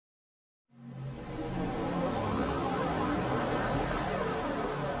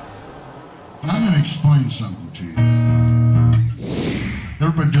explain something to you.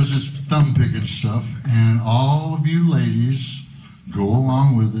 Everybody does this thumb picking stuff, and all of you ladies go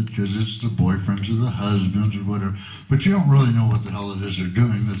along with it because it's the boyfriends or the husbands or whatever, but you don't really know what the hell it is they're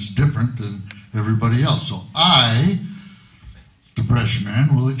doing that's different than everybody else. So I, the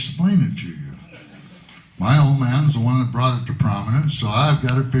Breshman, will explain it to you. My old man's the one that brought it to prominence, so I've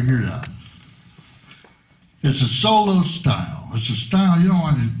got it figured out. It's a solo style. It's a style you don't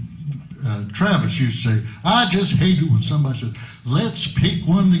want to... Travis used to say, I just hate it when somebody says, let's pick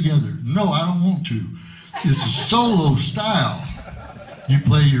one together. No, I don't want to. It's a solo style. You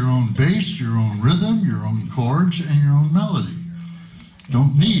play your own bass, your own rhythm, your own chords, and your own melody.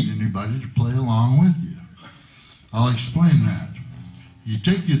 Don't need anybody to play along with you. I'll explain that. You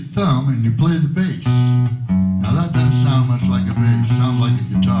take your thumb and you play the bass. Now that doesn't sound much like a bass. It sounds like a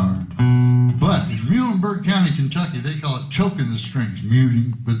guitar. But in Muhlenberg County, Kentucky, they call it choking the strings,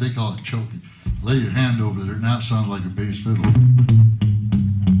 muting, but they call it choking. Lay your hand over there, now it sounds like a bass fiddle.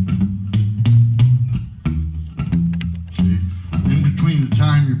 See? In between the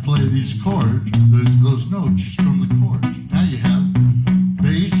time you play these chords, those notes, you strum the chords. Now you have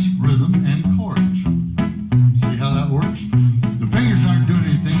bass, rhythm, and chords. See how that works? The fingers aren't doing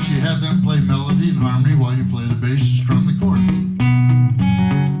anything, so you have them play melody and harmony while you play the bass and strum the chords.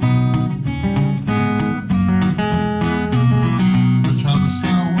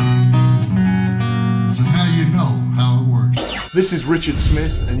 This is Richard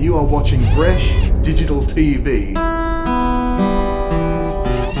Smith, and you are watching Bresh Digital TV.